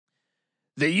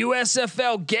The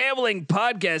USFL Gambling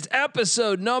Podcast,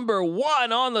 episode number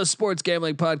 1 on the Sports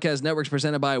Gambling Podcast Networks,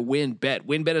 presented by WynnBET.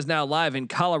 WynnBET is now live in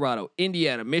Colorado,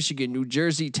 Indiana, Michigan, New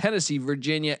Jersey, Tennessee,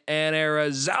 Virginia, and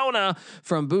Arizona.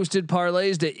 From boosted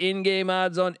parlays to in-game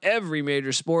odds on every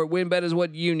major sport, WynnBET is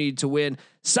what you need to win.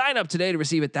 Sign up today to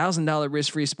receive $1,000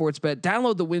 risk-free sports bet.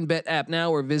 Download the WynnBET app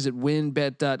now or visit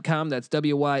wynnbet.com. That's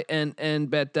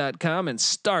WYNNBet.com and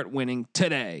start winning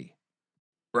today.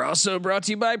 We're also brought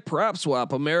to you by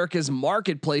PropSwap, America's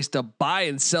marketplace to buy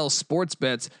and sell sports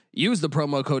bets. Use the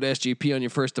promo code SGP on your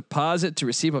first deposit to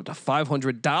receive up to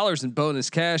 $500 in bonus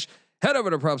cash. Head over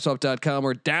to PropSwap.com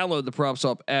or download the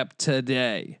PropSwap app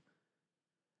today.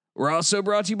 We're also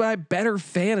brought to you by Better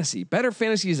Fantasy. Better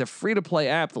Fantasy is a free-to-play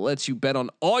app that lets you bet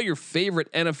on all your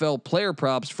favorite NFL player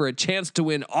props for a chance to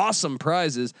win awesome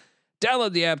prizes.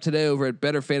 Download the app today over at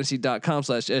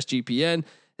betterfantasy.com/SGPN.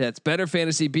 That's Better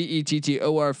Fantasy,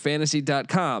 BETTOR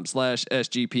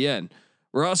fantasy.com/SGPN.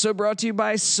 We're also brought to you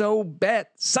by SoBet.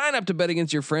 Sign up to bet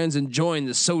against your friends and join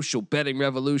the social betting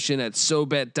revolution at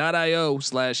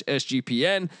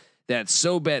SoBet.io/SGPN. That's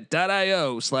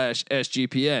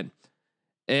SoBet.io/SGPN.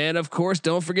 And of course,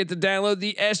 don't forget to download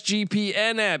the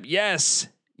SGPN app. Yes,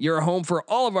 you're home for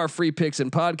all of our free picks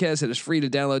and podcasts. It is free to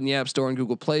download in the App Store and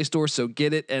Google Play Store. So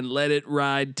get it and let it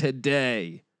ride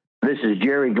today. This is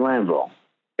Jerry Glanville,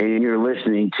 and you're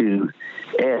listening to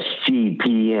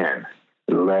SGPN.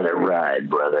 Let it ride,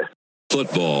 brother.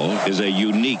 Football is a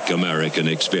unique American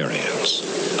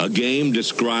experience. A game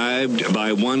described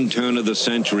by one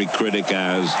turn-of-the-century critic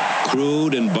as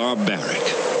crude and barbaric,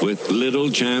 with little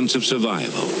chance of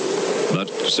survival. But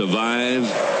survive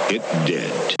it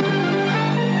did. I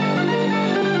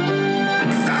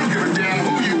don't give a damn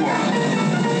who you are.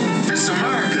 This is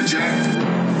America, Jack.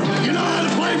 You know how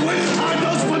to play winning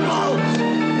time-nose football?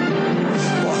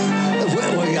 Well,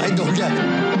 I don't get it.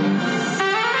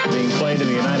 Being played in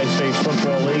the United States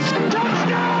Football League.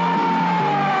 Touchdown!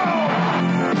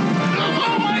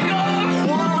 Oh my God!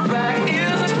 Quarterback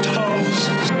is toast.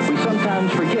 We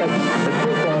sometimes forget that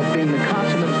football, being the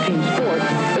consummate team sport,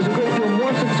 is a great deal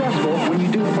more successful when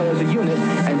you do play as a unit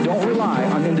and don't rely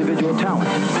on individual talent.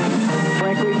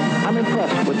 Frankly, I'm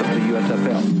impressed with the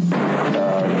USFL.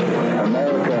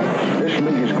 America, this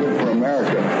league is good for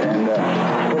America, and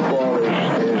football is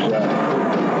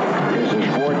a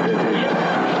sport that is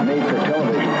made for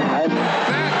television.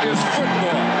 That is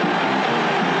football.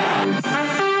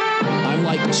 I'm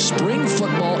like, spring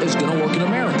football is going to work in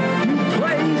America.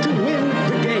 Play to win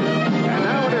the game. And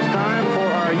now it is time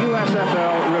for our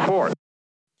USFL report.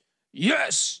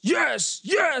 Yes.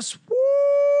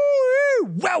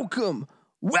 Woo!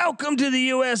 Welcome to the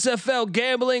USFL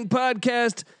Gambling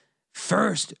Podcast.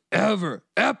 First ever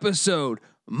episode.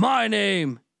 My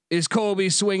name is Colby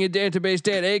Swinging Database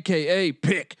Dan, aka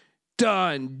Pick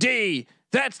Dundee.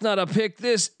 That's not a pick.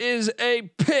 This is a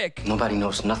pick. Nobody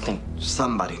knows nothing.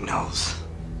 Somebody knows.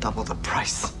 Double the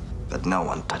price. But no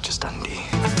one touches Dundee.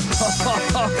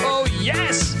 Oh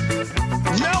yes!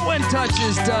 No one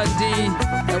touches Dundee.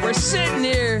 And we're sitting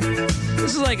here.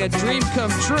 This is like a dream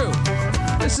come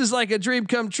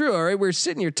true. All right, we're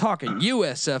sitting here talking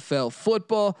USFL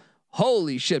football.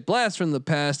 Holy shit, blast from the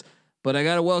past. But I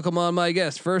gotta welcome on my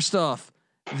guest. First off,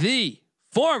 the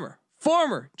former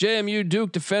JMU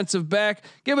Duke defensive back.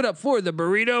 Give it up for the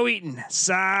burrito eating,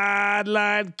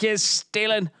 sideline kiss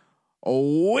stealing,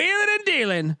 wheeling and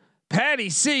dealing, Patty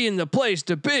C in the place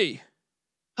to be.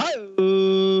 Hi.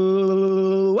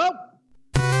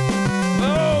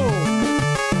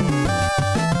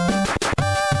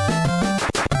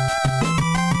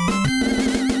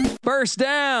 First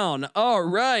down. All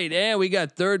right. And we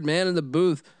got third man in the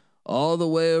booth all the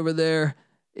way over there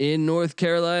in North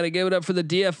Carolina. Give it up for the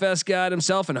DFS god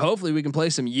himself. And hopefully we can play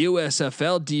some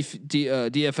USFL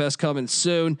DFS coming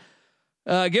soon.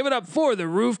 Give it up for the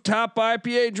rooftop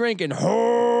IPA drinking,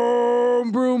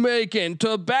 homebrew making,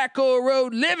 Tobacco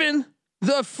Road living,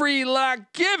 the free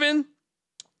lock giving,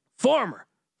 former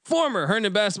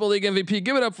Herndon Basketball League MVP.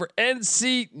 Give it up for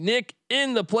NC Nick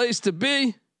in the place to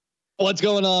be. What's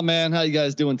going on, man? How you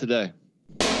guys doing today?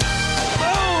 Boom!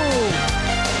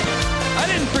 I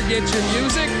didn't forget your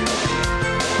music.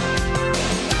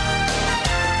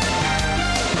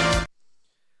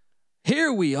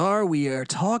 Here we are. We are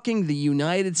talking the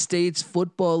United States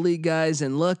Football League, guys.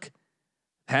 And look,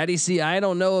 Patty C, I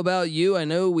don't know about you. I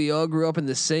know we all grew up in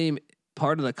the same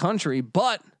part of the country,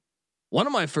 but some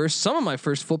of my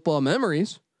first football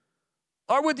memories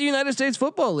are with the United States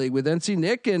Football League, with NC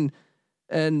Nick and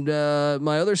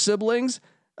my other siblings,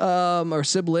 or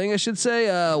sibling, I should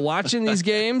say, watching these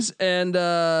games. And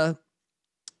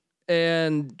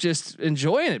and just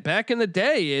enjoying it. Back in the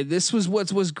day, this was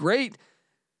what was great.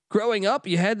 Growing up,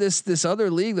 you had this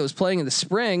other league that was playing in the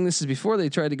spring. This is before they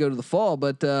tried to go to the fall,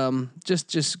 but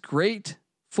just great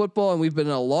football. And we've been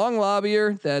in a long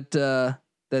lobbyer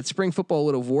that spring football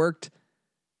would have worked.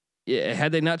 Yeah,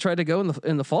 had they not tried to go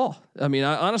in the fall. I mean,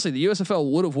 honestly, the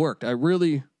USFL would have worked. I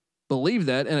really believe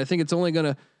that, and I think it's only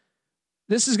gonna.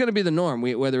 This is gonna be the norm.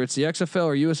 Whether it's the XFL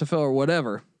or USFL or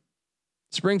whatever,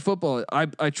 spring football,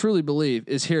 I truly believe,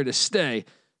 is here to stay.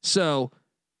 So.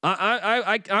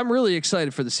 I'm really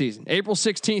excited for the season. April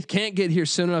 16th can't get here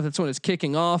soon enough. That's when it's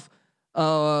kicking off.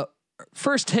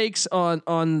 First takes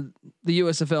on the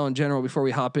USFL in general before we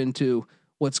hop into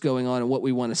what's going on and what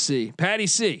we want to see. Patty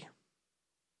C.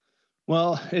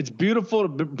 Well, it's beautiful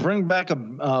to bring back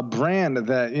a brand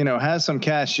that, has some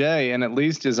cachet and at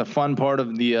least is a fun part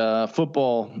of the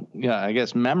football, I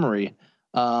guess, memory.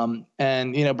 And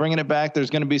bringing it back, there's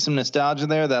going to be some nostalgia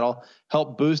there that'll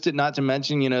help boost it. Not to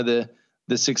mention,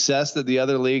 the success that the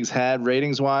other leagues had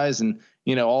ratings wise and,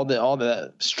 all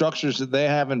the structures that they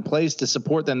have in place to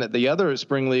support them that the other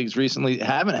spring leagues recently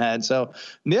haven't had. So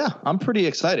yeah, I'm pretty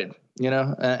excited,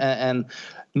 and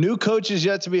new coaches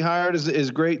yet to be hired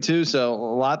is great too. So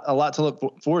a lot to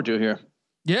look forward to here.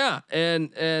 Yeah.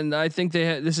 And I think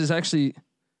this is actually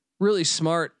really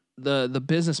smart. The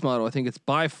business model, I think it's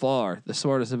by far the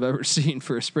smartest I've ever seen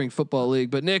for a spring football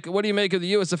league. But Nick, what do you make of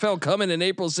the USFL coming in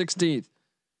April 16th?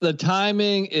 The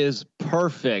timing is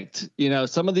perfect.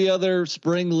 Some of the other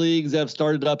spring leagues that have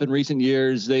started up in recent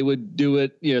years, they would do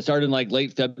it, start in like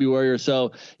late February or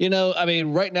so.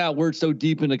 Right now we're so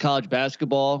deep into college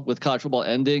basketball with college football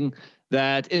ending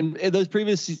that in those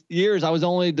previous years, I was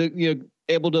only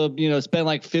able to spend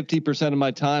like 50% of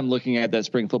my time looking at that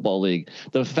spring football league.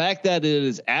 The fact that it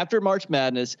is after March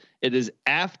Madness, it is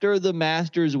after the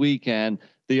Masters weekend.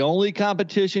 The only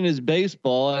competition is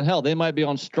baseball, and hell, they might be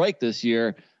on strike this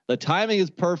year. The timing is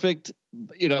perfect.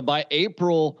 By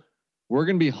April, we're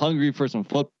going to be hungry for some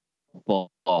football,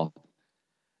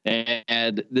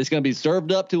 and this is going to be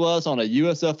served up to us on a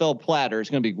USFL platter. It's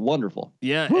going to be wonderful.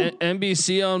 Yeah.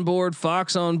 NBC on board,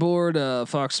 Fox on board,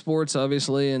 Fox Sports,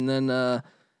 obviously. And then,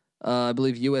 I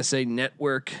believe USA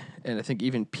Network and I think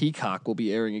even Peacock will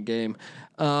be airing a game.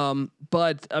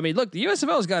 But I mean, look, the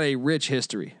USFL has got a rich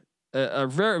history, a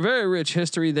very, very rich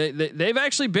history. They've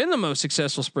actually been the most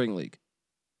successful spring league.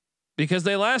 Because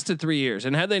they lasted 3 years,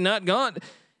 and had they not gone,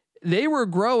 they were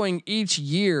growing each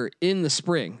year in the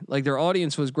spring. Like their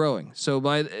audience was growing. So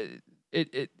by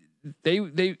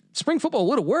they spring football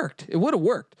would have worked. It would have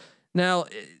worked. Now,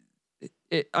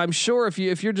 I'm sure if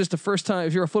you're just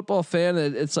if you're a football fan,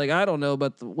 it's like I don't know,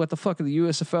 but what the fuck the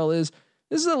USFL is.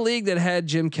 This is a league that had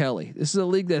Jim Kelly. This is a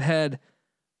league that had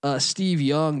Steve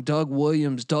Young, Doug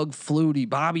Williams, Doug Flutie,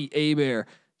 Bobby Hebert.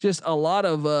 Just a lot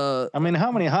of. How many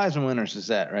Heisman winners is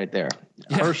that right there?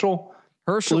 Yeah. Herschel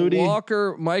Flutie,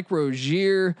 Walker, Mike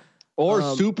Rozier,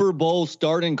 or Super Bowl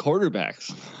starting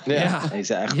quarterbacks. Yeah,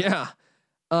 exactly. Yeah.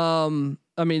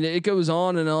 It goes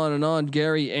on and on and on.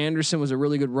 Gary Anderson was a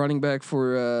really good running back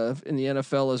for in the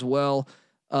NFL as well.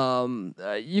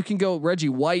 You can go Reggie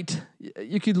White.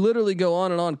 You could literally go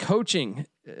on and on. Coaching.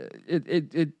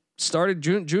 It started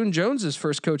June Jones's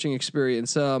first coaching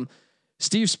experience.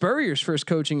 Steve Spurrier's first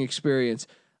coaching experience.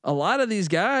 A lot of these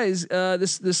guys,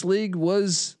 this league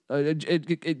was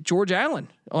George Allen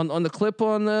on the clip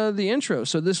on the intro.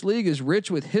 So this league is rich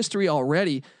with history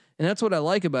already, and that's what I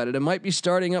like about it. It might be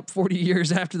starting up 40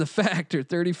 years after the fact or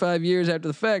 35 years after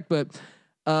the fact, but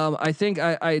I think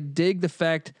I dig the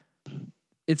fact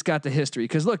it's got the history.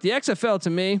 Because look, the XFL to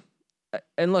me,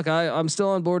 and look, I'm still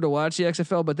on board to watch the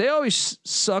XFL, but they always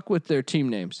suck with their team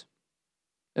names,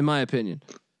 in my opinion.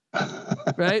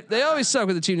 Right? They always suck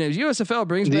with the team names. USFL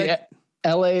brings back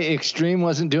LA Extreme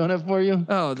wasn't doing it for you.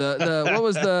 Oh, the what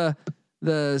was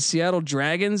the Seattle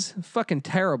Dragons? Fucking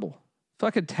terrible.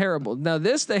 Now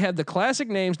they have the classic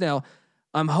names. Now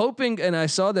I'm hoping, and I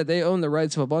saw that they own the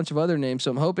rights of a bunch of other names.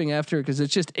 So I'm hoping because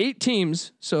it's just 8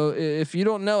 teams. So if you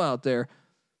don't know out there,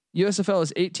 USFL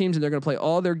is 8 teams, and they're going to play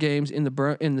all their games in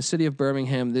the city of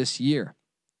Birmingham this year.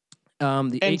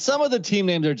 Some of the team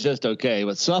names are just okay,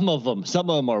 but some of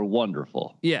them are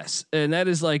wonderful. Yes, and that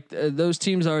is like those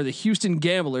teams are the Houston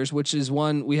Gamblers, which is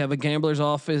one we have a gambler's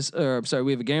office,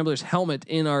 we have a gambler's helmet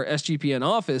in our SGPN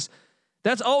office.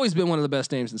 That's always been one of the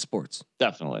best names in sports.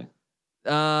 Definitely.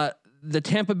 The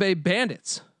Tampa Bay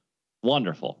Bandits.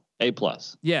 Wonderful. A+.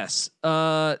 Yes.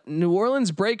 New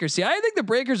Orleans Breakers. See, I think the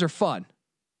Breakers are fun.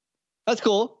 That's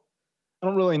cool. I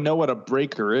don't really know what a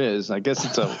breaker is. I guess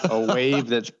it's a wave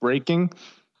that's breaking.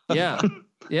 Yeah.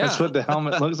 That's what the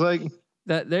helmet looks like.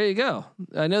 There you go.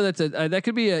 I know that's that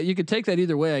could be you could take that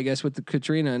either way, I guess, with the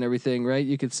Katrina and everything, right?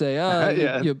 You could say,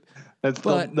 that's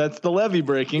the levee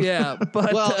breaking. Yeah,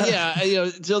 but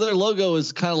so their logo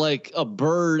is kind of like a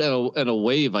bird and a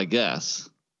wave, I guess.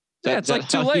 It's like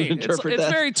Tulane. It's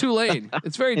very Tulane.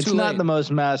 It's very It's Tulane. not the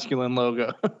most masculine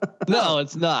logo. No,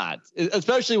 it's not.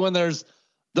 Especially when there's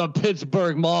the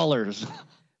Pittsburgh Maulers.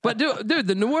 But dude,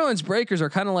 the New Orleans Breakers are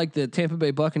kind of like the Tampa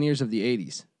Bay Buccaneers of the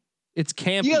 80s. It's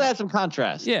campy. You gotta have some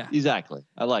contrast. Yeah, exactly.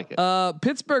 I like it.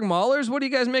 Pittsburgh Maulers. What do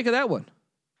you guys make of that one?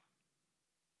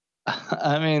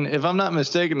 I mean, if I'm not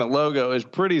mistaken, the logo is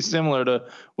pretty similar to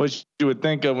what you would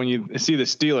think of when you see the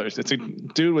Steelers. It's a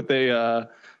dude with a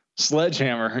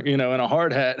sledgehammer, and a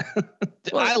hard hat.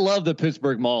 I love the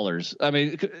Pittsburgh Maulers. I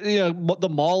mean, the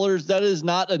Maulers, that is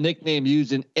not a nickname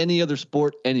used in any other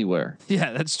sport anywhere.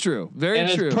 Yeah, that's true. Very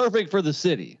true. It's perfect for the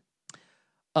city.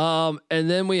 And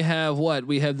then we have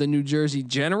the New Jersey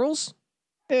Generals.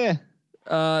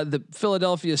 The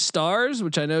Philadelphia Stars,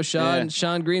 which I know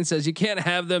Sean Green says you can't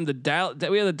have them. We have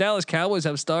the Dallas Cowboys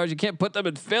have stars. You can't put them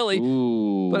in Philly.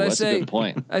 Ooh, but that's a good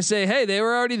point. I say, hey, they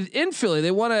were already in Philly.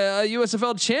 They won a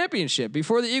USFL championship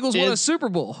before the Eagles won a Super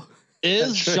Bowl.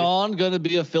 Is Sean going to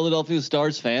be a Philadelphia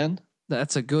Stars fan?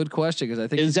 That's a good question because I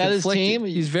think he's conflicted. His team?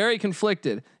 He's very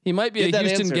conflicted. He might be a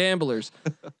Houston Gamblers.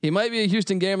 He might be a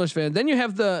Houston Gamblers fan. Then you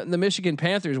have the Michigan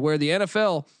Panthers, where the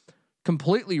NFL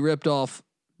completely ripped off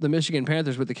the Michigan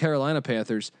Panthers with the Carolina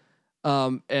Panthers,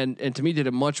 and to me did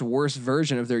a much worse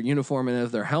version of their uniform and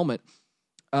of their helmet.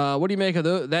 What do you make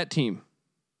of that team?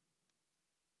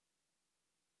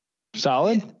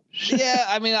 Solid. Yeah,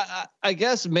 I mean, I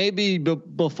guess maybe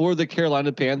before the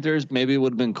Carolina Panthers, maybe it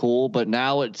would have been cool, but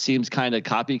now it seems kind of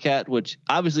copycat, which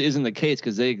obviously isn't the case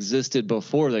because they existed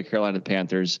before the Carolina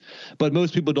Panthers, but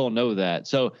most people don't know that.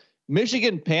 So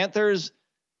Michigan Panthers,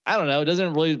 I don't know, it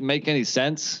doesn't really make any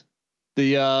sense.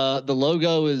 The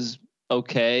logo is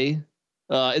okay.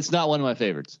 It's not one of my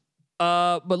favorites.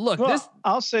 But look,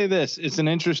 I'll say this: it's an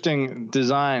interesting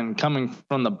design coming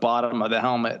from the bottom of the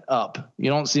helmet up.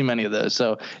 You don't see many of those,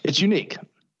 so it's unique.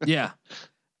 Yeah.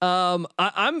 But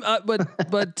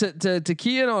to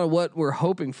key in on what we're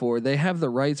hoping for, they have the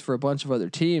rights for a bunch of other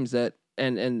teams that,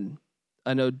 and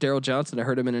I know Daryl Johnson, I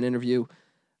heard him in an interview,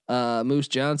 Moose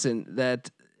Johnson, that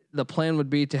the plan would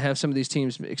be to have some of these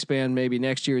teams expand maybe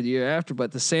next year or the year after,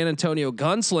 but the San Antonio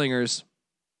Gunslingers.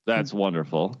 That's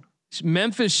wonderful.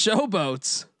 Memphis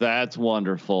Showboats. That's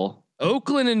wonderful.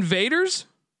 Oakland Invaders.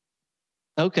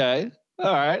 Okay.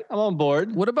 All right. I'm on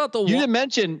board. What about you didn't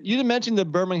mention the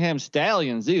Birmingham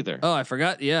Stallions either. Oh, I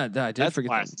forgot. Yeah, I did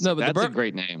forget. No, but that's a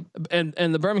great name. And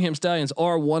the Birmingham Stallions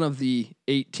are one of the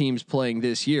 8 teams playing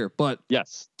this year, but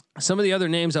yes, some of the other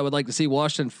names I would like to see: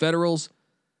 Washington Federals.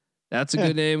 That's a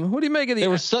good name. What do you make of the?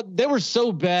 They were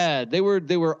so bad. They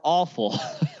were awful.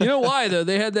 You know why though?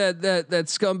 They had that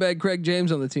scumbag Craig James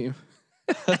on the team.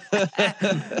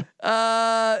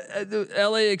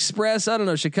 LA Express. I don't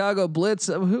know. Chicago Blitz.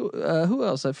 Who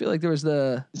else? I feel like there was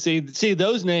the. See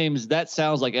those names. That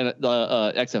sounds like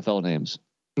XFL names.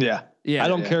 Yeah. I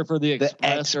don't care for the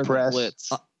Express or the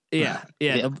Blitz. Yeah.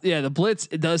 The Blitz.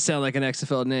 It does sound like an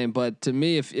XFL name, but to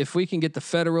me, if we can get the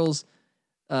Federals.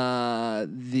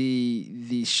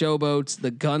 The Showboats,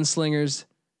 the Gunslingers,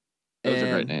 those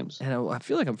are great names. And I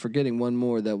feel like I'm forgetting one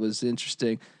more that was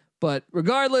interesting, but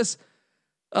regardless,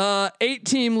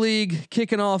 8-team league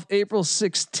kicking off April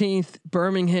 16th,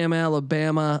 Birmingham,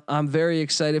 Alabama. I'm very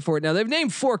excited for it. Now they've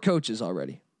named 4 coaches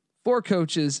already, 4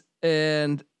 coaches,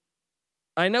 and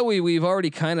I know we've already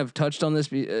kind of touched on this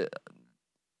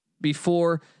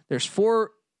before. There's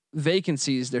 4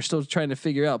 vacancies they're still trying to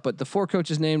figure out, but the 4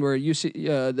 coaches named were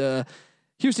the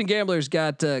Houston Gamblers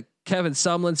got Kevin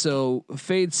Sumlin, so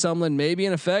Fade Sumlin may be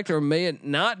in effect, or may it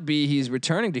not be. He's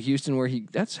returning to Houston, where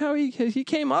that's how he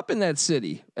came up in that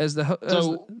city as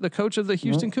the coach of the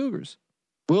Houston Cougars.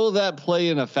 Will that play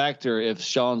in a factor if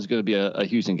Sean's going to be a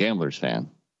Houston Gamblers fan?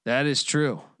 That is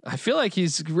true. I feel like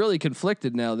he's really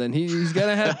conflicted now. Then he's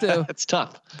gonna have to. It's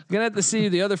tough. Gonna have to see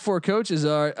who the other 4 coaches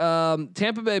are.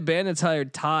 Tampa Bay Bandits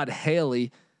hired Todd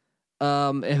Haley,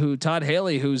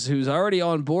 who's already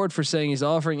on board for saying he's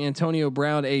offering Antonio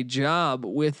Brown a job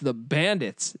with the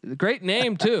Bandits. Great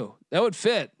name too. That would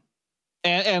fit.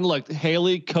 And look,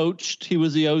 Haley coached. He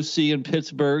was the OC in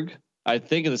Pittsburgh. I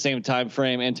think in the same time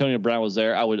frame Antonio Brown was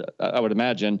there. I would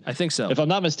imagine. I think so. If I'm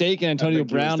not mistaken, Antonio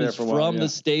Brown is from the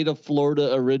state of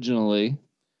Florida originally.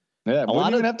 Yeah,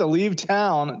 but you have to leave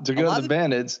town to go to the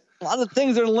Bandits. A lot of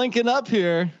things are linking up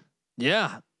here.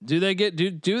 Yeah. Do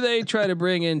they try to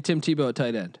bring in Tim Tebow at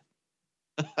tight end?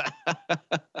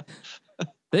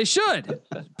 They should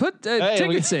put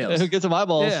ticket sales. Get some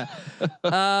eyeballs. Yeah.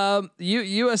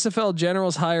 USFL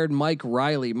Generals hired Mike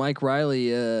Riley. Mike Riley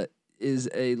is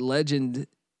a legend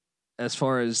as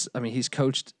far as, I mean, he's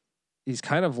coached. He's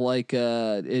kind of like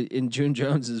in June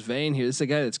Jones's vein here. This is a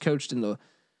guy that's coached in the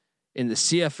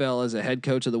CFL as a head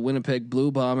coach of the Winnipeg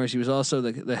Blue Bombers. He was also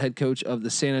the head coach of the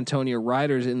San Antonio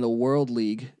Riders in the World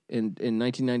League in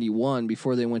 1991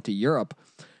 before they went to Europe.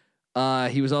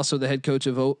 He was also the head coach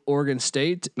of Oregon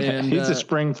State, and he's a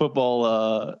spring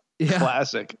football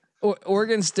classic.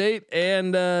 Oregon State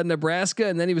and Nebraska,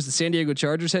 and then he was the San Diego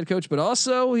Chargers head coach. But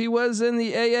also he was in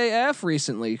the AAF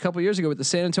recently, a couple years ago, with the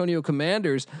San Antonio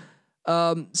Commanders.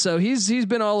 So he's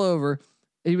been all over.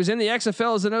 He was in the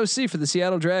XFL as an OC for the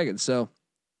Seattle Dragons. So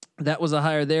that was a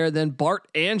hire there. Then Bart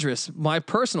Andrus, my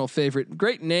personal favorite,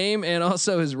 great name and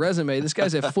also his resume. This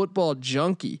guy's a football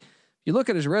junkie. You look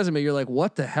at his resume, you're like,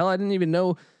 what the hell? I didn't even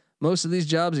know most of these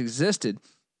jobs existed.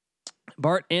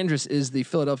 Bart Andrus is the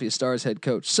Philadelphia Stars head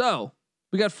coach. So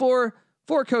we got four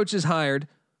coaches hired,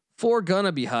 4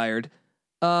 gonna be hired.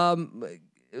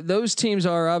 Those teams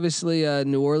are obviously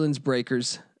New Orleans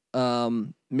Breakers,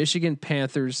 Michigan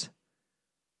Panthers.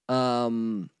 What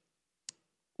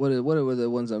are the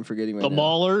ones I'm forgetting right now? The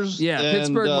Maulers. Yeah,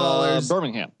 Pittsburgh Maulers.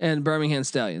 Birmingham. And Birmingham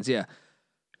Stallions, yeah.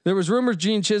 There was rumors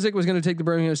Gene Chizik was going to take the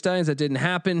Birmingham Stallions. That didn't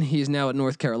happen. He's now at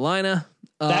North Carolina.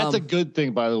 That's a good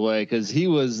thing, by the way, because he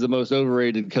was the most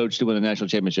overrated coach to win a national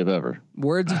championship ever.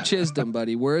 Words of Chisdom,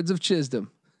 buddy. Words of Chisdom.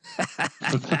 Let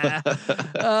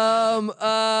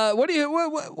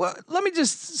me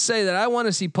just say that I want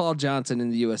to see Paul Johnson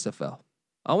in the USFL.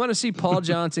 I want to see Paul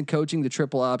Johnson coaching the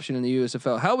triple option in the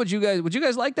USFL. How would you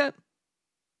guys like that?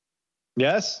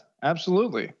 Yes,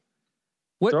 absolutely.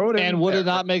 Would it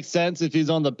not make sense if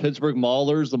he's on the Pittsburgh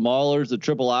Maulers, the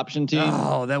triple option team?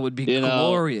 Oh, that would be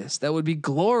glorious. That would be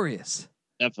glorious.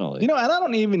 Definitely. And I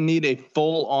don't even need a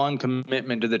full on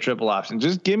commitment to the triple option.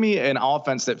 Just give me an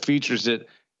offense that features it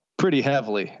pretty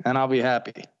heavily and I'll be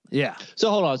happy. Yeah. So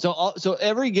hold on. So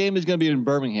every game is going to be in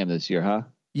Birmingham this year, huh?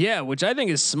 Yeah. Which I think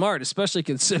is smart, especially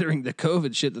considering the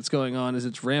COVID shit that's going on as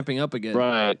it's ramping up again.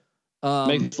 Right.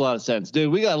 Makes a lot of sense,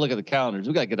 dude. We got to look at the calendars.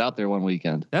 We got to get out there one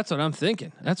weekend. That's what I'm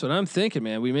thinking,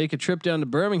 man. We make a trip down to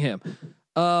Birmingham.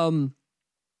 But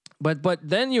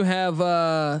then you have,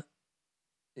 I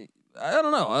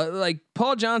don't know, like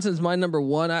Paul Johnson's my number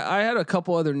one. I had a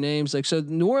couple other names, like, so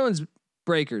New Orleans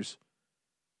Breakers.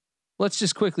 Let's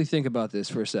just quickly think about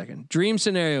this for a second. Dream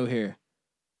scenario here.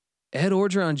 Ed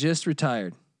Orgeron just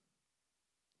retired.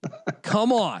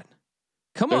 Come on.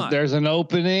 There's an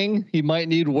opening. He might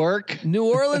need work. New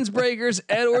Orleans Breakers,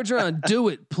 Ed Orgeron, do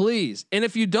it, please. And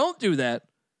if you don't do that,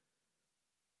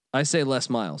 I say Les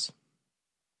Miles.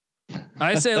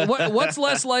 I say what's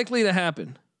less likely to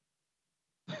happen?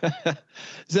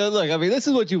 So look, I mean, this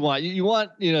is what you want. You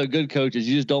want, good coaches.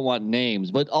 You just don't want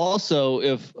names. But also,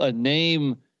 if a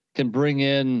name can bring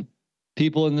in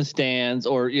people in the stands,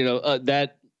 or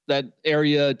that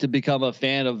area to become a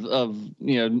fan of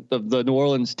the New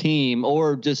Orleans team,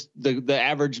 or just the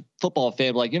average football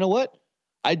fan, like, you know what?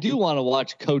 I do want to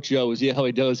watch Coach O, see how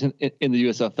he does in the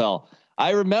USFL. I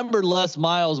remember Les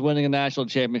Miles winning a national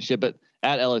championship at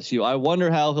LSU. I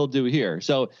wonder how he'll do here.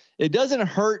 So it doesn't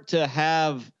hurt to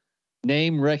have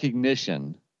name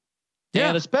recognition. Yeah.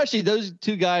 And especially those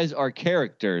two guys are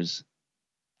characters.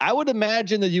 I would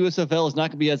imagine the USFL is not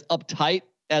going to be as uptight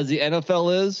as the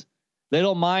NFL is. They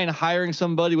don't mind hiring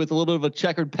somebody with a little bit of a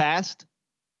checkered past.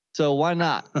 So why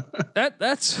not?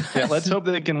 That's let's hope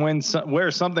they can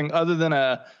wear something other than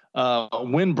a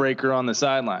windbreaker on the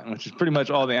sideline, which is pretty much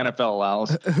all the NFL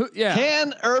allows. Yeah.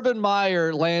 Can Urban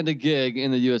Meyer land a gig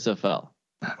in the USFL?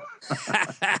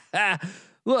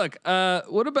 Look,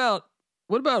 what about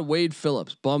Wade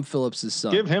Phillips, Bum Phillips'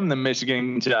 son? Give him the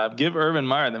Michigan job. Give Urban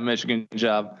Meyer the Michigan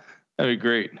job. That'd be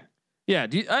great. Yeah.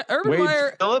 Urban Wade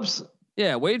Meyer Phillips?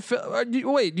 Yeah, Wade.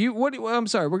 I'm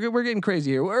sorry, we're getting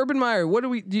crazy here. Urban Meyer. What do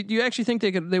we? Do you actually think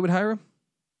they would hire him?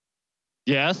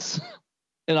 Yes,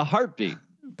 in a heartbeat.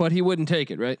 But he wouldn't take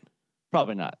it, right?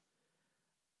 Probably not.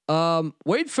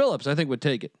 Wade Phillips, I think, would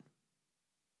take it.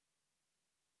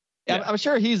 Yeah. I'm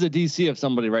sure he's a DC of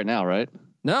somebody right now, right?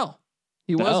 No,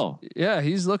 he was. Yeah,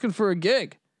 he's looking for a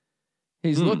gig.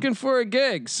 Looking for a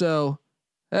gig. So,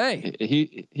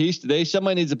 hey,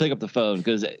 somebody needs to pick up the phone,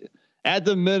 because at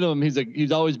the minimum,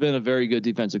 he's always been a very good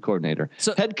defensive coordinator.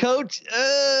 So head coach,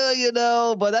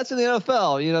 but that's in the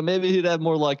NFL. Maybe he'd have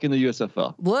more luck in the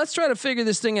USFL. Well, let's try to figure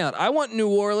this thing out. I want New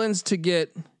Orleans to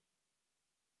get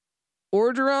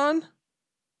Orgeron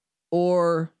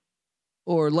or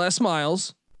Les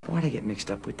Miles. Why'd I get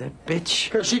mixed up with that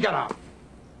bitch? Because she got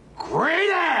a great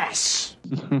ass.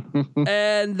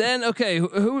 And then, okay,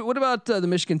 who? What about the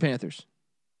Michigan Panthers?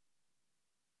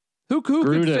 Who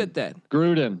could fit that?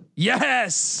 Gruden.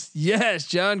 Yes,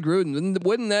 John Gruden.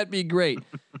 Wouldn't that be great?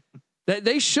 That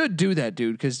they should do that,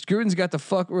 dude, because Gruden's got the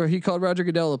fuck where he called Roger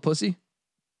Goodell a pussy.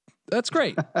 That's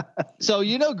great. So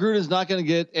Gruden's not going to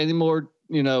get any more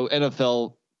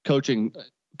NFL coaching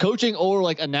or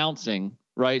like announcing,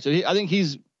 right? So I think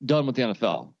he's done with the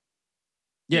NFL.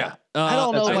 Yeah, I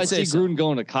don't know if I see Gruden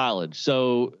going to college.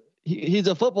 So he's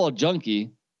a football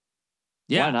junkie.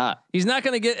 Yeah. Why not? He's not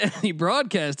going to get any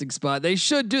broadcasting spot. They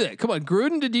should do that. Come on,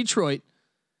 Gruden to Detroit.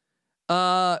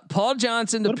 Paul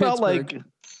Johnson to Pittsburgh. What about like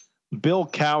Bill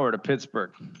Cowher to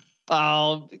Pittsburgh?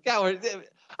 Oh, Cowher.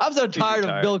 I'm so tired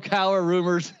of Bill Cowher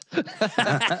rumors.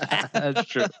 That's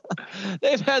true.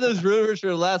 They've had those rumors for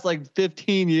the last like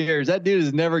 15 years. That dude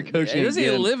is never coaching. Doesn't he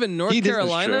live in North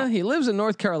Carolina? He lives in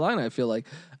North Carolina, I feel like.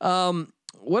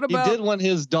 What about? He did when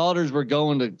his daughters were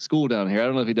going to school down here. I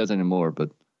don't know if he does anymore,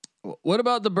 but. What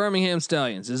about the Birmingham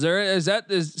Stallions? Is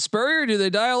Spurrier? Do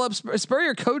they dial up?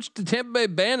 Spurrier coached the Tampa Bay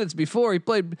Bandits before. He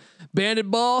played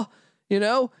bandit ball.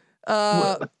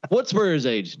 What's Spurrier's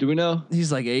age? Do we know?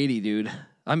 He's like 80, dude.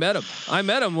 I met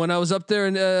him when I was up there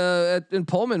in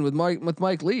Pullman with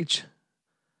Mike Leach.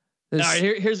 All right,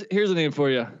 here's a name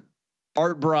for you,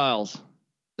 Art Briles.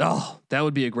 Oh, that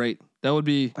would be that would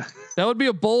be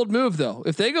a bold move though.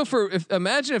 If they go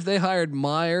imagine if they hired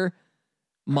Meyer,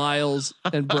 Miles,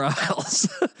 and Briles.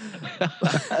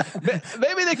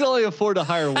 Maybe they can only afford to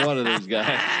hire one of those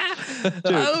guys. Dude,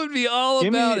 I would be all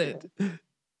about it.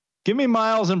 Give me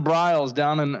Miles and Briles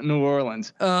down in New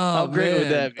Orleans. Oh, how great would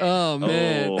that be? Oh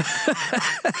man.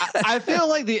 I feel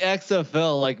like the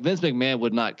XFL, like Vince McMahon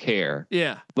would not care.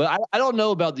 Yeah. But I don't know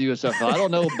about the USFL. I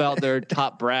don't know about their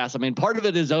top brass. I mean, part of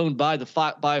it is owned by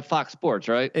by Fox Sports,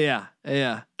 right? Yeah.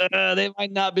 Yeah. They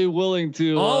might not be willing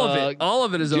to. All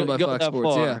of it is owned by Fox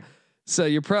Sports. Far. Yeah. So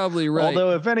you're probably right.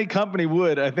 Although if any company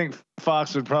would, I think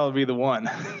Fox would probably be the one.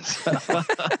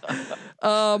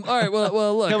 All right.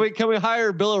 Well, look. Can we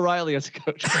hire Bill O'Reilly as a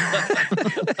coach?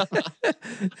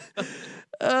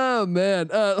 Oh man.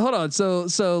 Hold on. So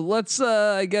let's.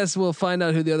 I guess we'll find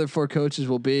out who the other 4 coaches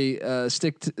will be.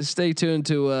 Stay tuned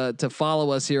to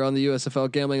follow us here on the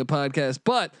USFL Gambling Podcast.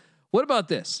 But what about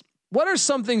this? What are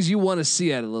some things you want to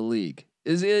see out of the league?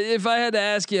 If I had to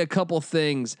ask you a couple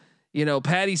things.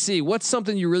 Patty C, what's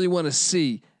something you really want to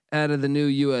see out of the new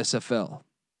USFL?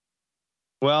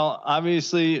 Well,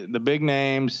 obviously the big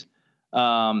names,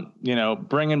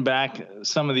 bringing back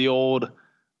some of the old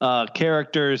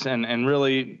characters and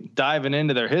really diving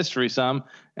into their history some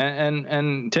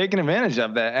and taking advantage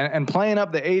of that and playing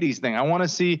up the 80s thing. I want to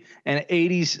see an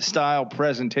 80s style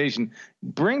presentation.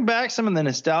 Bring back some of the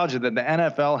nostalgia that the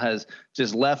NFL has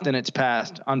just left in its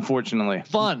past, unfortunately.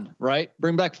 Fun, right?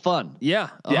 Bring back fun. Yeah,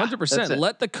 100%.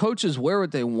 Let the coaches wear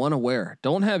what they want to wear.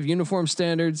 Don't have uniform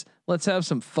standards. Let's have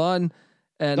some fun.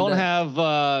 And don't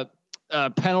have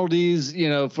penalties,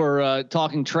 for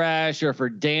talking trash or for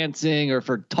dancing or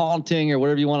for taunting or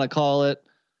whatever you want to call it.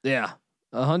 Yeah,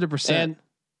 100%. And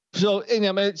so,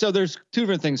 so there's 2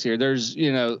 different things here. There's,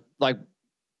 like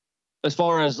as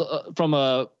far as from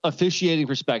a officiating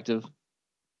perspective,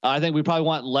 I think we probably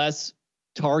want less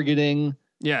targeting,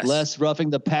 less roughing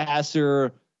the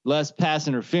passer, less pass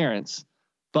interference.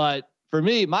 But for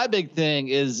me, my big thing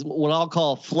is what I'll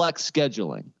call flex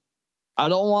scheduling. I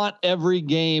don't want every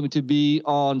game to be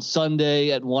on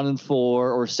Sunday at 1 and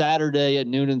 4 or Saturday at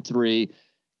noon and 3.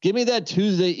 Give me that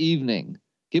Tuesday evening.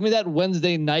 Give me that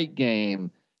Wednesday night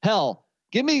game. Hell,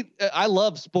 I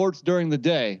love sports during the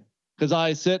day because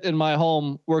I sit in my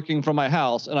home working from my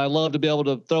house and I love to be able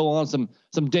to throw on some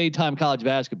daytime college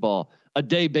basketball, a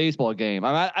day baseball game.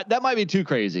 That might be too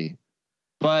crazy,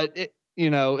 but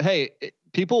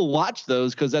people watch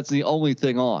those because that's the only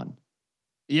thing on.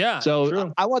 Yeah. So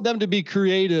true. I want them to be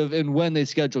creative in when they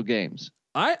schedule games.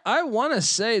 I want to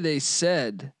say they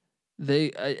said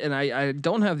I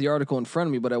don't have the article in front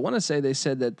of me, but I want to say they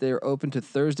said that they're open to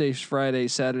Thursdays,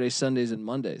 Fridays, Saturdays, Sundays, and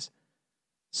Mondays.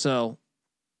 So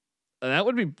that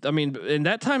would be, in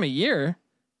that time of year,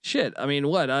 shit.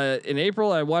 In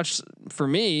April, I watched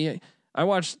the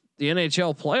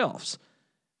NHL playoffs.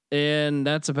 And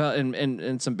that's about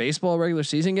and some baseball regular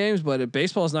season games, but if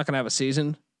baseball is not going to have a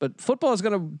season, but football is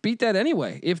going to beat that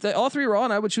anyway. If all 3 are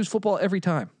on, I would choose football every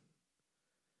time.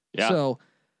 Yeah. So,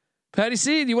 Patty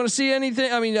C, do you want to see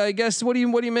anything? I guess what do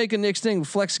you make of Nick's thing?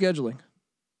 Flex scheduling.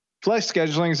 Flex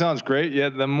scheduling sounds great. Yeah,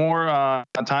 the more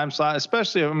time slot,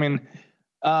 especially.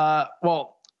 I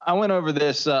went over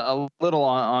this a little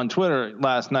on Twitter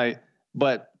last night,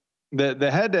 but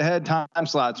the head-to-head time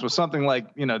slots with something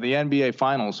like, the NBA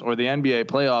finals or the NBA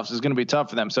playoffs is going to be tough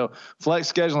for them. So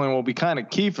flex scheduling will be kind of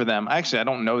key for them. Actually, I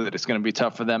don't know that it's going to be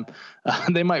tough for them.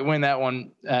 They might win that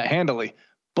one handily,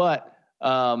 but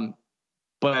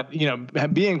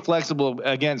being flexible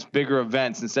against bigger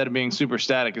events instead of being super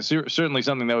static is certainly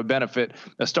something that would benefit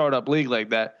a startup league like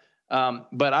that.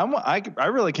 But I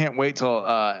really can't wait till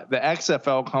the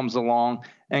XFL comes along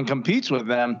and competes with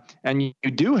them, and you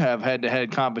do have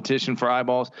head-to-head competition for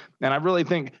eyeballs. And I really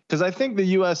think, because I think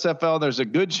the USFL, there's a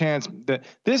good chance that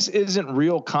this isn't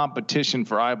real competition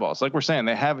for eyeballs. Like we're saying,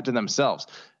 they have it to themselves.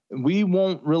 We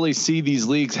won't really see these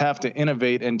leagues have to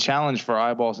innovate and challenge for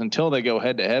eyeballs until they go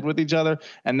head-to-head with each other,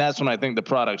 and that's when I think the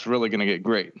product's really going to get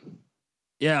great.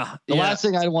 Yeah. The last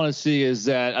thing I want to see is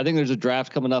that I think there's a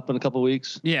draft coming up in a couple of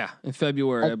weeks. Yeah, in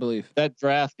February, I believe. That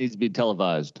draft needs to be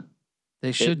televised.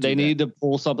 They should. They need to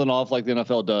pull something off like the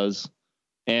NFL does,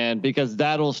 and because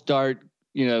that'll start,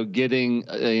 getting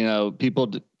people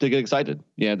to get excited.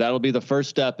 Yeah, that'll be the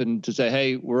first step, and to say,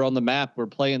 hey, we're on the map. We're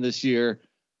playing this year.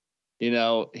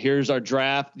 Here's our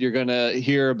draft. You're gonna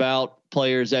hear about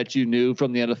players that you knew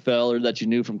from the NFL or that you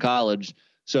knew from college.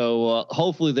 So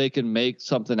hopefully they can make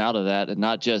something out of that and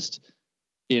not just,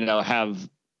 have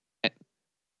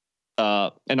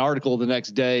an article the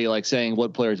next day like saying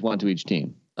what players went to each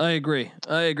team. I agree.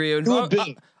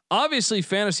 Obviously,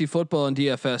 fantasy football and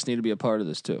DFS need to be a part of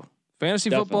this too. Fantasy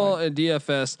football and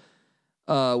DFS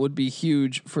would be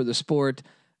huge for the sport.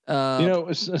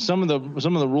 Some of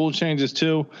the rule changes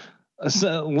too.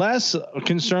 Less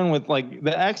concerned with like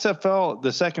the XFL,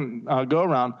 the second go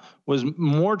around was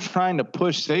more trying to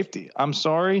push safety. I'm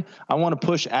sorry. I want to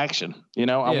push action.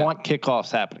 I want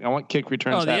kickoffs happening. I want kick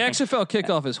returns. The XFL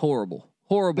kickoff is horrible.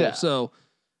 Yeah. So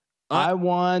I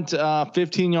want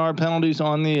 15-yard penalties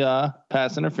on the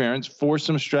pass interference, force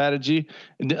some strategy,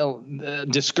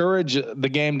 discourage the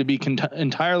game to be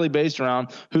entirely based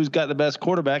around who's got the best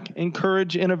quarterback,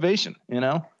 encourage innovation,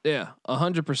 Yeah,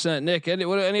 100%. Nick,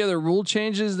 any other rule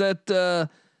changes that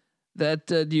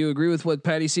do you agree with what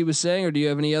Patty C was saying, or do you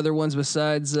have any other ones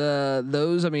besides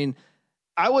those? I mean,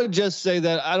 I would just say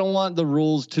that I don't want the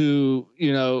rules to,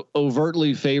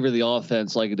 overtly favor the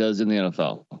offense like it does in the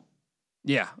NFL.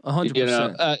 Yeah,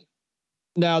 100%.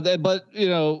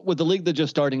 With the league that's just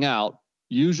starting out,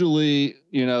 usually,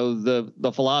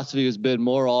 the philosophy has been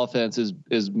more offense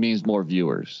means more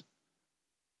viewers.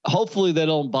 Hopefully they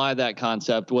don't buy that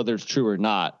concept, whether it's true or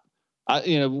not.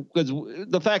 Because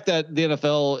the fact that the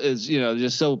NFL is,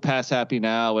 just so pass happy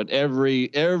now and every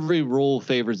rule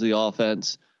favors the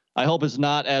offense. I hope it's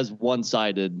not as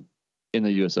one-sided in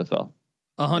the USFL.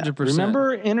 100%.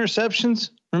 Remember interceptions?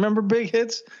 Remember big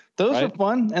hits? Those are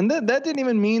fun. And that didn't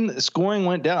even mean scoring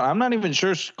went down. I'm not even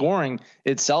sure scoring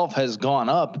itself has gone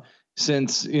up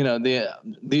since,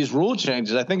 these rule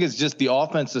changes. I think it's just the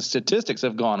offensive statistics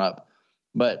have gone up,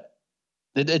 but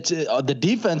the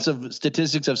defensive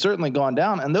statistics have certainly gone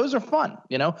down, and those are fun.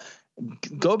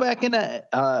 Go back into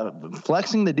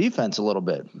flexing the defense a little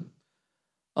bit.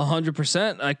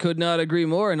 100%. I could not agree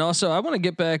more. And also, I want to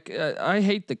get back. I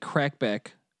hate the crackback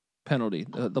penalty,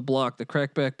 the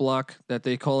crackback block that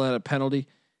they call that a penalty.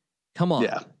 Come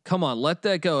on, let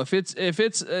that go. If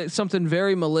it's something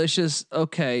very malicious,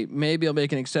 okay, maybe I'll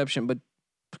make an exception, but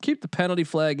keep the penalty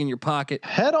flag in your pocket.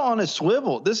 Head on a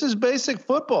swivel. This is basic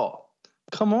football.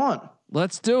 Come on,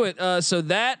 let's do it. So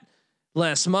that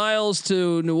Les Miles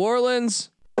to New Orleans.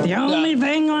 The only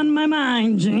thing on my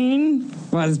mind, Gene,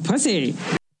 was pussy.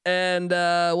 And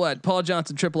what? Paul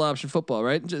Johnson triple option football,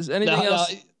 right? Just anything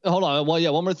else? Hold on. Well,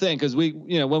 yeah, one more thing, because we,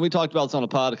 when we talked about this on a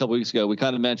pod a couple weeks ago, we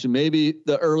kind of mentioned maybe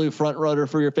the early front runner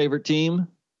for your favorite team.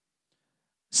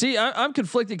 See, I'm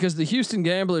conflicted because the Houston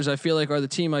Gamblers, I feel like, are the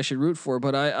team I should root for,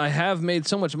 but I have made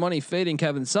so much money fading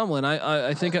Kevin Sumlin.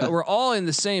 I think we're all in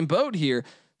the same boat here.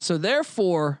 So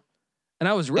therefore, and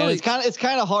I was really, and it's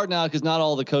kind of hard now because not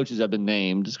all the coaches have been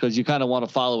named, just because you kind of want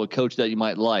to follow a coach that you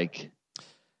might like.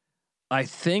 I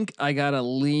think I gotta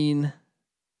lean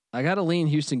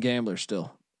Houston Gamblers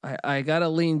still. I gotta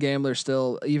lean Gamblers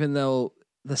still, even though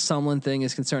the Sumlin thing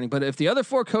is concerning. But if the other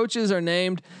four coaches are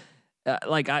named, the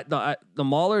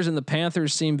Maulers and the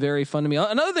Panthers seem very fun to me.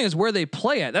 Another thing is where they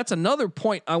play at. That's another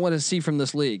point I want to see from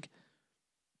this league.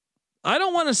 I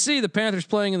don't want to see the Panthers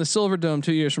playing in the Silverdome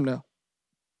 2 years from now.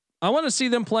 I want to see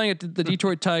them playing at the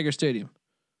Detroit Tiger Stadium.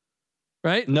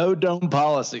 Right? No dome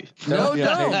policy. No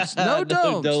domes. No domes.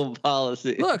 No dome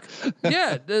policy. Look,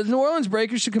 yeah, the New Orleans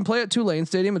Breakers can play at Tulane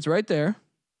Stadium. It's right there.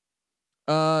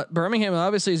 Birmingham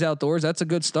obviously is outdoors. That's a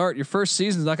good start. Your first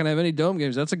season's not going to have any dome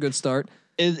games. That's a good start.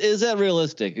 Is that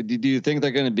realistic? Do you think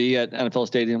they're going to be at NFL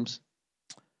stadiums?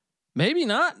 Maybe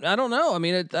not. I don't know. I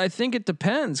mean, I think it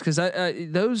depends because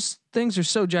those things are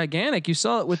so gigantic. You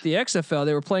saw it with the XFL.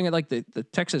 They were playing at like the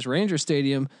Texas Ranger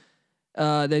Stadium.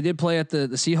 They did play at the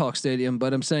Seahawks Stadium,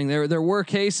 but I'm saying there were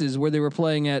cases where they were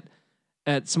playing at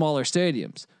smaller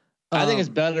stadiums. I think it's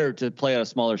better to play at a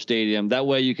smaller stadium. That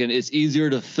way it's easier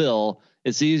to fill.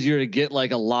 It's easier to get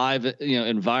like a live,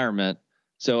 environment.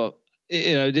 So,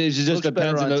 it just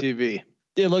depends on TV.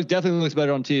 It definitely looks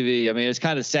better on TV. I mean, it's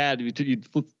kind of sad you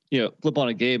flip on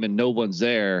a game and no one's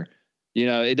there.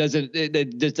 It doesn't.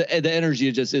 The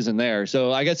energy just isn't there.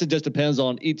 So I guess it just depends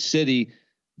on each city.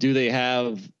 Do they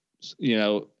have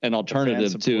an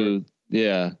alternative to?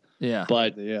 Yeah.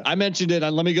 But I mentioned it.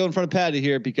 Let me go in front of Patty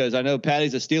here because I know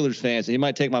Patty's a Steelers fan, so he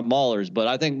might take my Maulers. But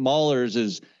I think Maulers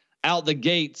is out the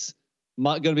gates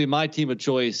going to be my team of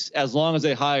choice as long as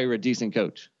they hire a decent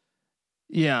coach.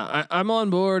 Yeah, I'm on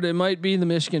board. It might be the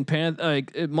Michigan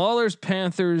Maulers,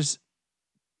 Panthers,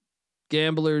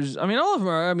 Gamblers. I mean, all of them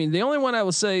are. I mean, the only one I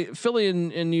will say, Philly and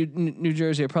New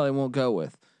Jersey, I probably won't go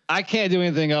with. I can't do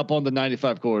anything up on the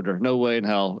 95 corridor. No way in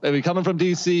hell. I mean, coming from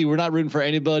DC, we're not rooting for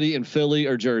anybody in Philly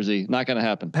or Jersey. Not going to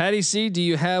happen. Patty C, do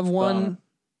you have one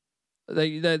that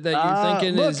you're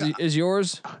thinking is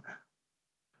yours?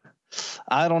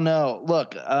 I don't know.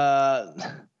 Look,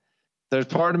 there's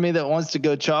part of me that wants to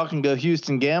go chalk and go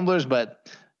Houston Gamblers, but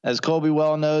as Colby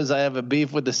well knows, I have a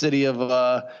beef with the city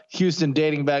of Houston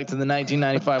dating back to the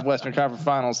 1995 Western Conference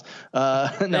Finals.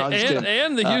 And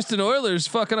the Houston Oilers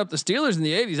fucking up the Steelers in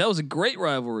the 80s. That was a great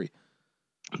rivalry.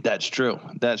 That's true.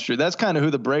 That's kind of who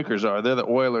the Breakers are. They're the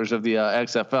Oilers of the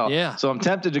XFL. Yeah. So I'm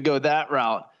tempted to go that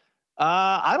route.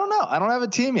 I don't know. I don't have a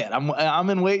team yet. I'm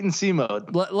in wait and see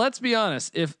mode. Let's be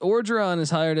honest. If Orgeron is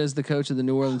hired as the coach of the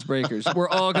New Orleans Breakers, we're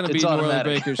all going to be New Orleans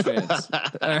Breakers fans.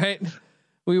 All right.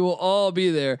 We will all be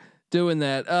there doing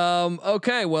that.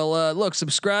 Okay. Well, look,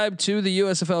 subscribe to the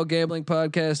USFL Gambling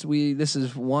Podcast. This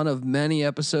is one of many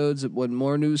episodes. When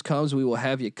more news comes, we will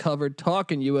have you covered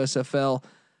talking USFL.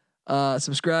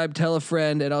 Subscribe, tell a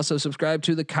friend, and also subscribe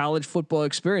to the College Football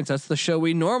Experience. That's the show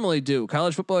we normally do.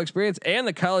 College Football Experience and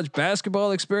the College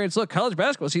Basketball Experience. Look, college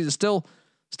basketball season still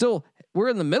we're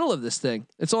in the middle of this thing.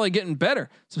 It's only getting better.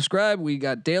 Subscribe. We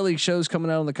got daily shows coming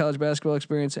out on the College Basketball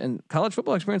Experience and College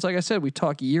Football Experience. Like I said, we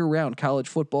talk year round college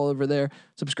football over there.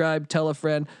 Subscribe, tell a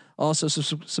friend. Also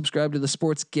subscribe to the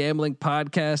Sports Gambling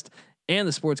Podcast and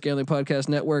the Sports Gambling Podcast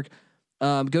Network.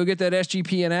 Go get that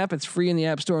SGPN app. It's free in the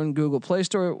App Store and Google Play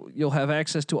Store. You'll have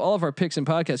access to all of our picks and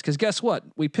podcasts. Because guess what?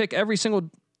 We pick every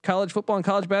single college football and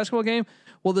college basketball game.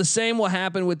 Well, the same will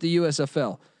happen with the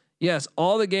USFL. Yes,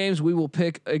 all the games we will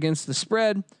pick against the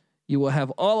spread. You will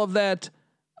have all of that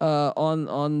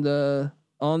on the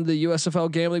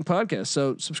USFL Gambling Podcast.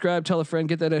 So subscribe, tell a friend,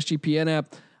 get that SGPN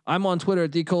app. I'm on Twitter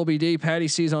at DColbyD. Patty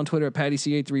C is on Twitter at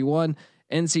PattyC831.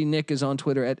 NC Nick is on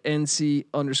Twitter at NC_NICK.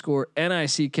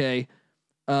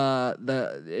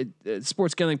 The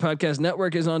Sports Gambling Podcast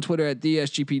Network is on Twitter at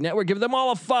DSGP Network. Give them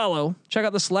all a follow. Check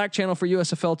out the Slack channel for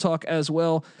USFL Talk as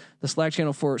well. The Slack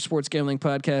channel for Sports Gambling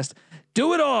Podcast.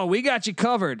 Do it all. We got you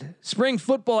covered. Spring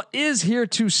football is here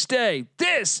to stay.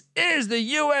 This is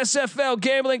the USFL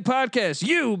Gambling Podcast.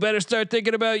 You better start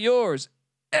thinking about yours.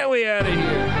 And we out of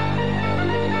here.